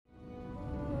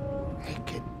Hey,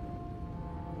 kid.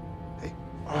 Hey,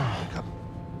 wake up.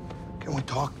 Can we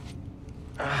talk?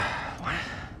 What?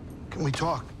 Can we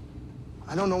talk?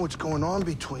 I don't know what's going on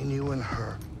between you and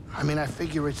her. I mean, I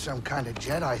figure it's some kind of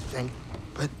Jedi thing,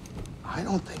 but I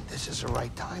don't think this is the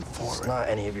right time for it. It's not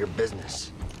any of your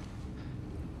business.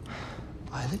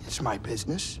 I think it's my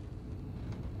business.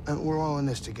 And we're all in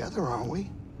this together, aren't we?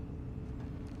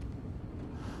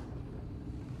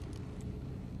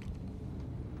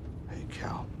 Hey,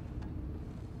 Cal.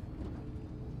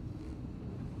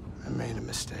 I made a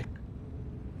mistake.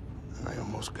 And I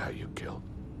almost got you killed.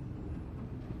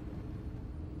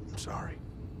 I'm sorry.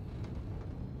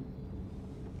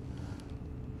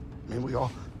 I mean, we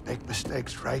all make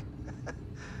mistakes, right?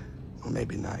 Well,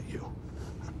 maybe not you.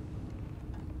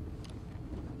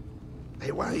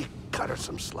 Hey, why don't you cut her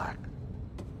some slack?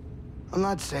 I'm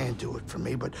not saying do it for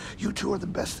me, but you two are the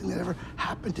best thing that ever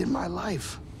happened in my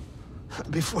life.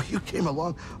 Before you came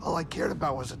along, all I cared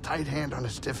about was a tight hand on a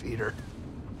stiff eater.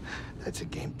 That's a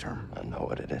game term. I know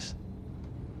what it is.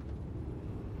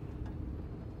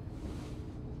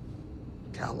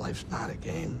 Cal, life's not a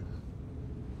game.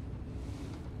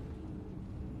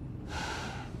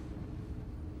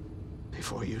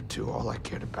 Before you two, all I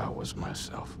cared about was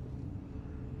myself.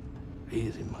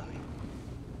 Easy money.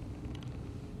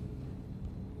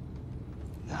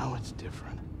 Now it's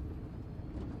different.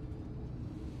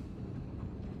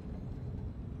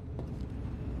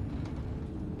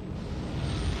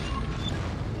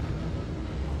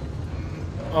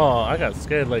 Oh, I got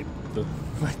scared like the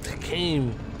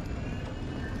game.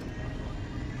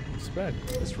 Respect.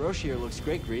 This Rochier looks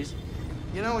great, Grease.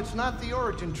 You know, it's not the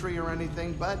origin tree or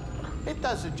anything, but it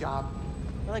does a job.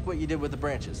 I like what you did with the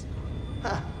branches.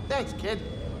 Huh, thanks, kid.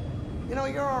 You know,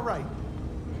 you're all right.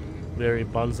 Very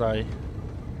bonsai.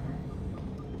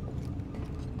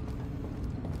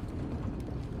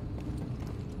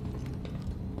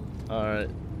 Alright,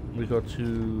 we go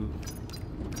to...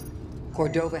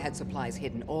 Cordova had supplies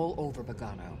hidden all over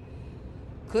Bogano.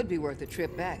 Could be worth a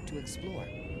trip back to explore.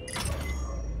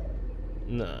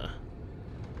 Nah.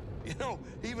 You know,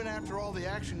 even after all the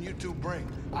action you two bring,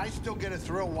 I still get a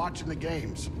thrill watching the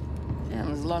games. And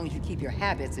as long as you keep your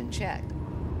habits in check.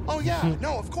 Oh yeah,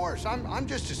 no, of course. I'm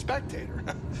just a spectator.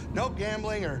 No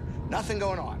gambling or nothing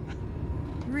going on.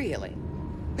 Really?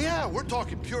 Yeah, we're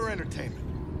talking pure entertainment.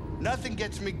 Nothing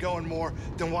gets me going more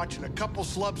than watching a couple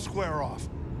slubs square off.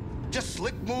 Just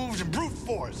slick moves and brute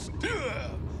force.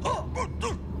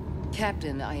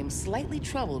 Captain, I am slightly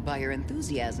troubled by your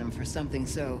enthusiasm for something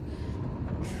so...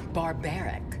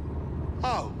 barbaric.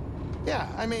 Oh, yeah,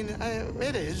 I mean,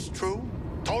 it is true.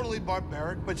 Totally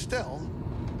barbaric, but still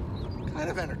kind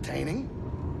of entertaining.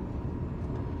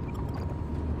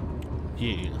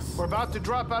 Yes. We're about to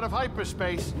drop out of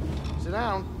hyperspace. Sit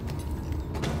down.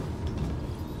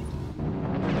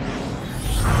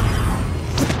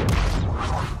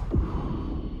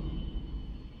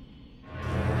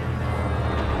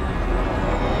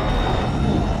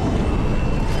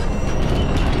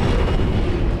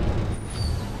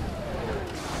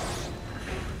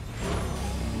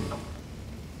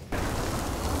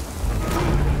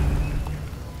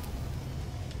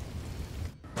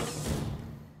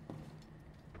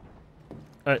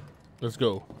 Alright, let's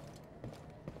go.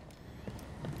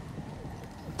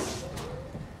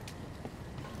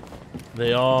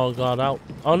 They all got out.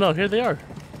 Oh no, here they are.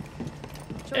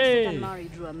 Joseph Hey! and Mari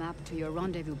drew a map to your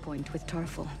rendezvous point with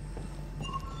Tarful.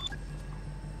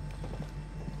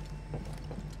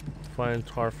 Find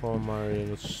Tarful and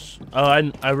Mari.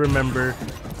 Oh, I remember.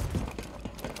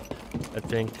 I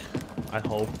think. I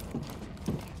hope.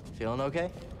 Feeling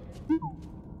okay?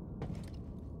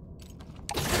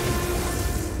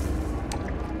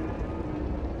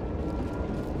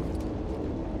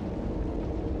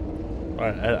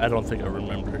 I don't think I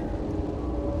remember.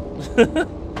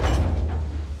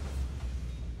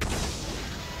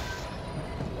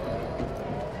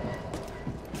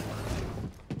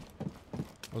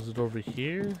 Was it over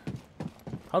here?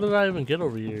 How did I even get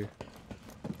over here?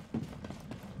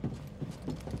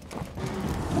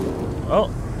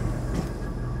 Oh.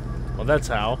 Well, that's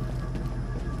how.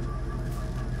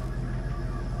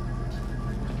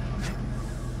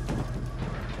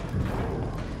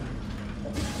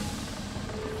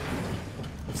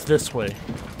 It's this way.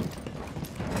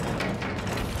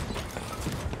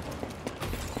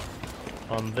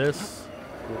 On this.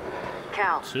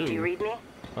 Cal, Two. do you read me?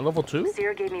 On level 2?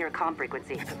 Seer gave me your comm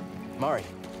frequency. Mari,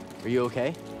 are you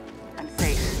okay? I'm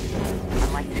safe,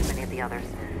 unlike too many of the others.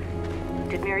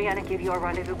 Did Mariana give you our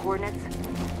rendezvous coordinates?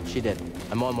 She did.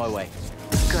 I'm on my way.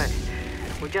 Good.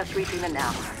 We're just reaching them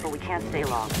now, but we can't stay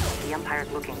long. The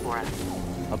Empire's looking for us.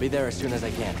 I'll be there as soon as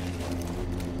I can.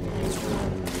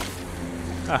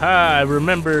 Aha, I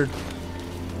remembered.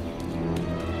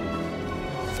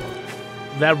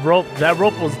 That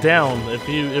rope was down. If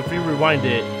you rewind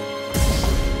it.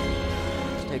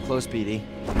 Stay close, BD.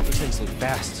 These things move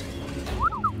fast.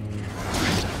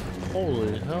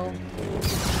 Holy hell.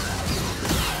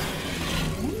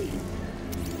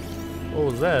 What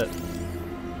was that?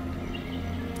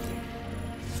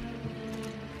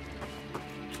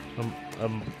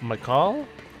 My call?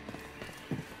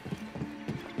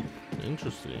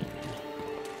 Interesting.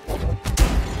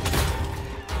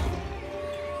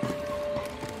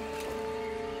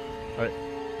 Alright,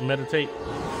 meditate.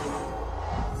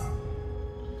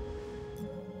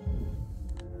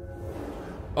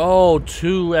 Oh,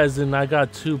 2 as in I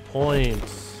got 2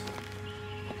 points.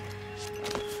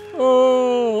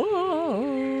 Oh.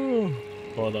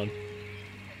 Hold on.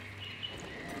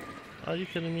 Are you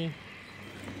kidding me?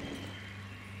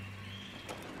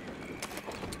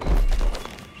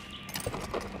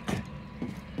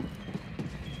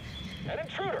 An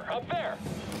intruder up there.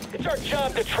 It's our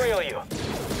job to trail you.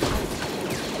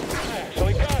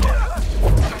 Actually got it.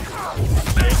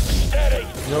 Stay steady.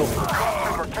 Nope.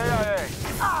 Super KIA.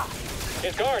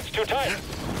 His guard's too tight.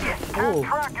 Oh.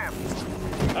 Track him.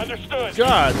 Understood.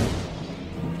 God.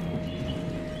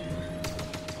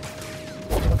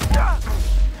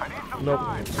 Nope.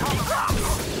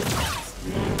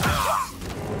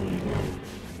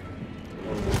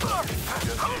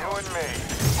 Just you and me.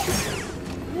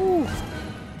 Woo.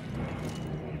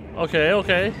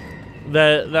 Okay.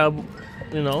 That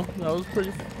you know, that was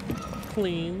pretty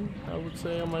clean, I would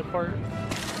say, on my part.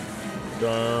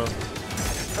 Duh.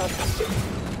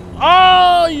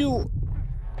 Oh, you.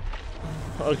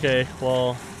 Okay,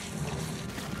 well,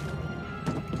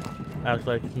 act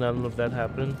like none of that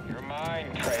happened. You're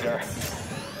mine, traitor.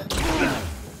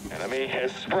 Enemy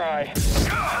is spry.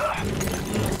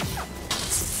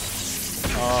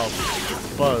 Oh,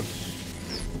 fudge.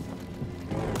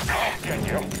 Can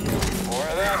you? More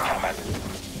of that coming.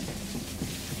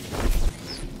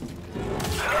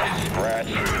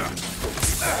 Scratch.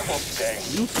 That will sting.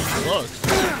 You suck.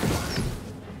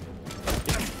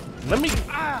 Let me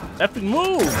effing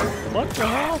move. What the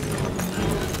hell?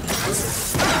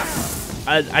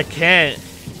 I can't.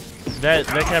 That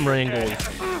camera angle.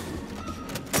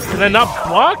 Can I not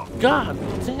block? God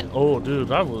damn. Oh,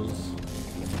 dude, I was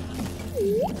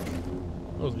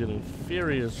getting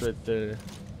furious right there.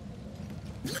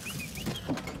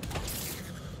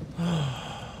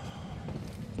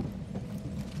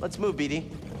 Let's move, BD.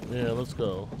 Yeah, let's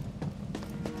go.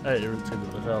 That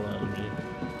irritated the hell out of me.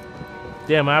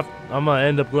 Damn, I'm gonna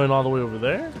end up going all the way over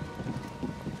there?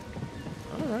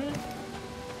 Alright.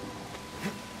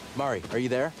 Mari, are you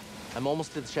there? I'm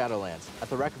almost to the Shadowlands, at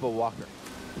the wreck of a walker.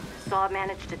 Saw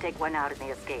managed to take one out in the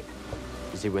escape.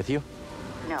 Is he with you?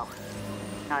 No,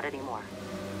 not anymore.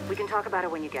 We can talk about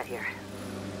it when you get here.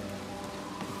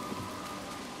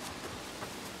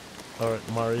 Alright,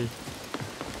 Mari.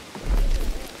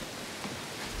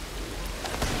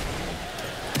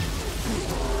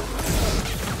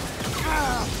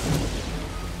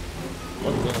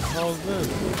 What the hell is this?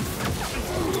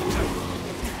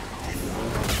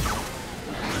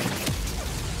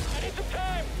 I need some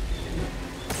time.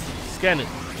 Scan it.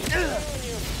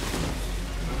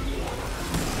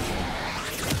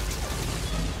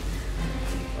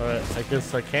 Alright, I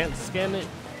guess I can't scan it.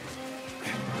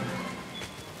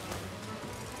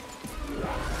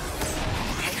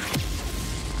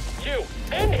 You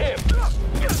and him.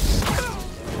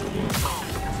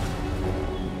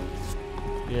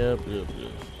 Yep.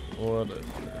 Whatever.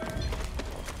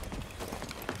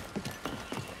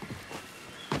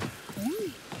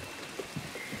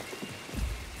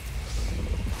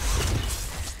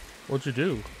 What'd you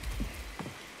do?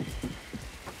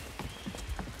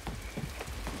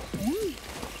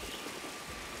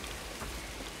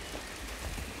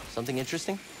 Something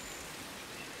interesting?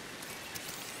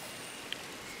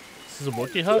 This is a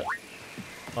Wookiee hut?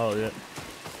 Oh, yeah.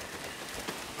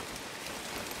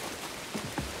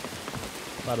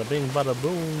 Bada bing, bada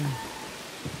boom.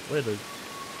 Wait a...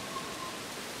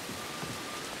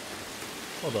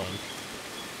 Hold on.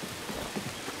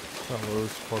 That's not where we're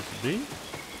supposed to be.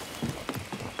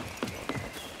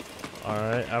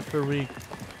 Alright, after we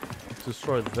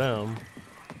destroy them...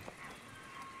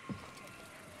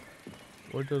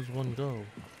 Where does one go?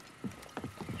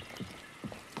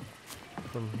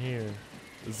 From here.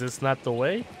 Is this not the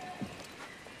way?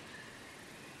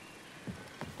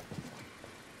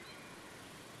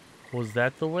 Was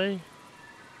that the way?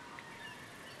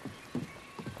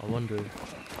 I wonder.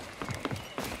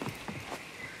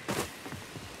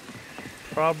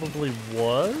 Probably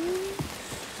was?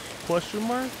 Question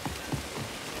mark?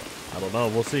 I don't know.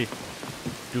 We'll see.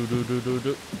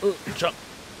 Do. Chop.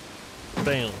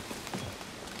 Bam.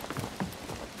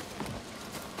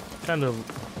 Kind of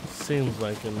seems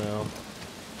like it now.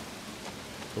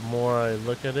 The more I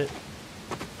look at it.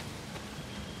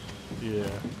 Yeah.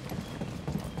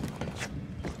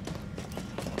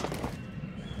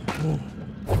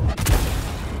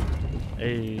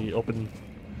 Hey, open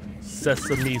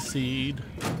sesame seed.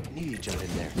 I knew you'd jump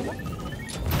in there.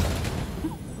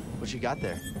 What you got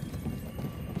there?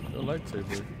 A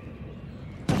lightsaber.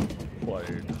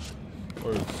 Acquired.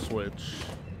 Or a switch.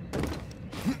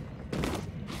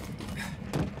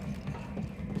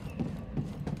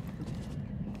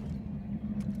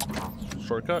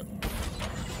 Shortcut.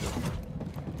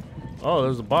 Oh,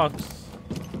 there's a box.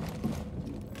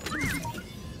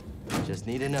 Just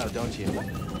need to know, don't you?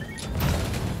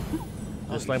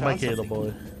 Just you like my found Kato something.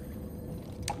 boy.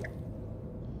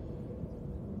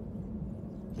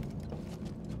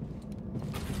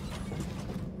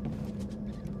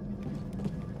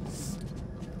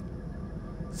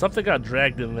 Something got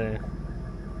dragged in there.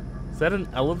 Is that an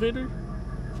elevator?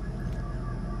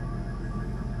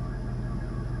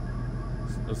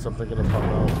 Is something gonna pop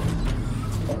out?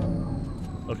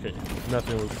 Okay,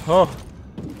 nothing was. Oh!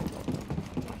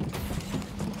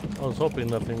 I was hoping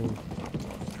nothing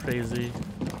crazy.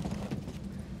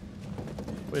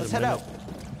 Wait Let's a head minute. out.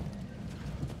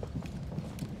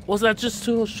 Was that just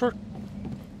to a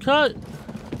shortcut?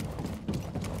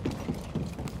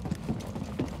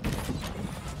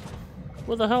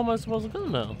 Where the hell am I supposed to go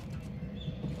now?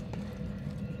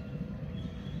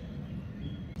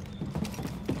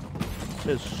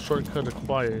 It's shortcut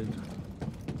acquired.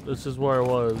 This is where I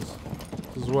was.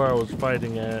 This is where I was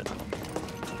fighting at.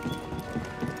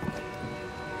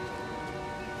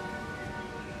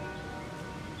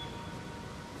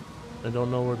 I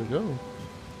don't know where to go.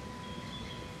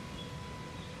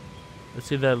 I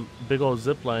see that big old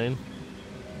zip line.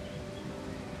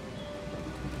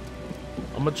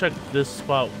 I'm gonna check this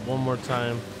spot one more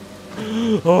time.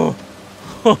 Oh!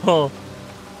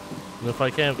 And if I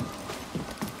can't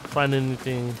find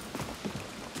anything.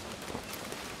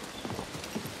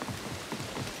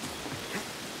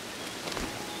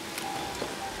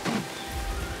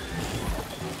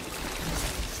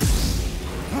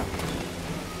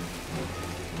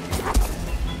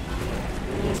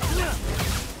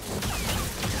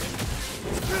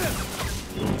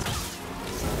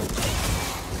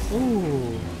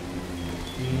 Ooh.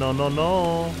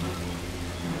 No.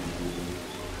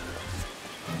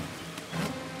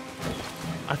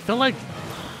 I feel like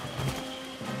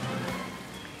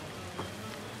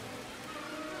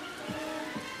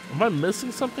am I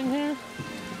missing something here?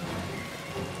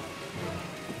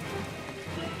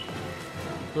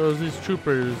 There's these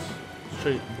troopers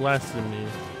straight blasting me.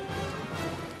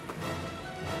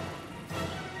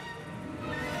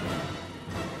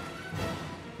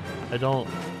 I don't.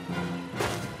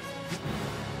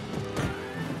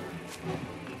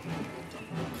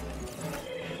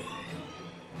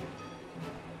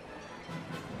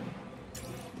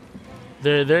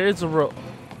 There is a rope.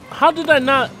 How did I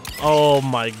not? Oh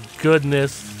my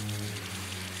goodness.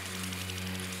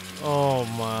 Oh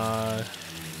my.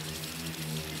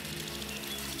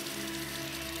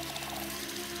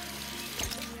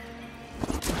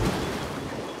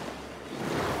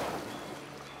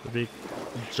 The big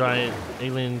giant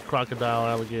alien crocodile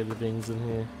alligator things in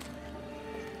here.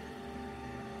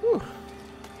 Whew.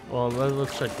 Well,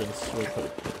 let's check this real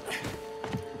quick.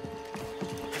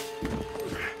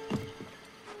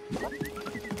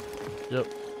 Yep.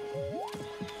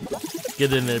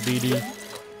 Get in there, BD.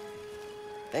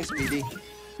 Thanks, BD.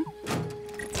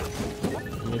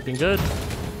 Anything good?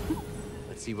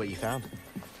 Let's see what you found.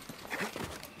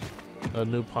 A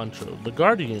new poncho. The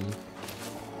Guardian.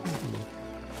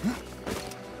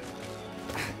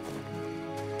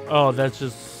 Oh, that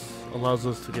just allows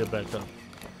us to get back up.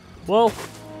 Well,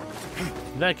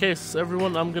 in that case,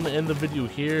 everyone, I'm going to end the video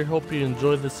here. Hope you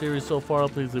enjoyed the series so far.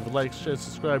 Please leave a like, share,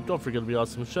 subscribe. Don't forget to be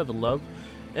awesome and share the love.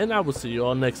 And I will see you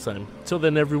all next time. Till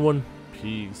then, everyone,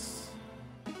 peace.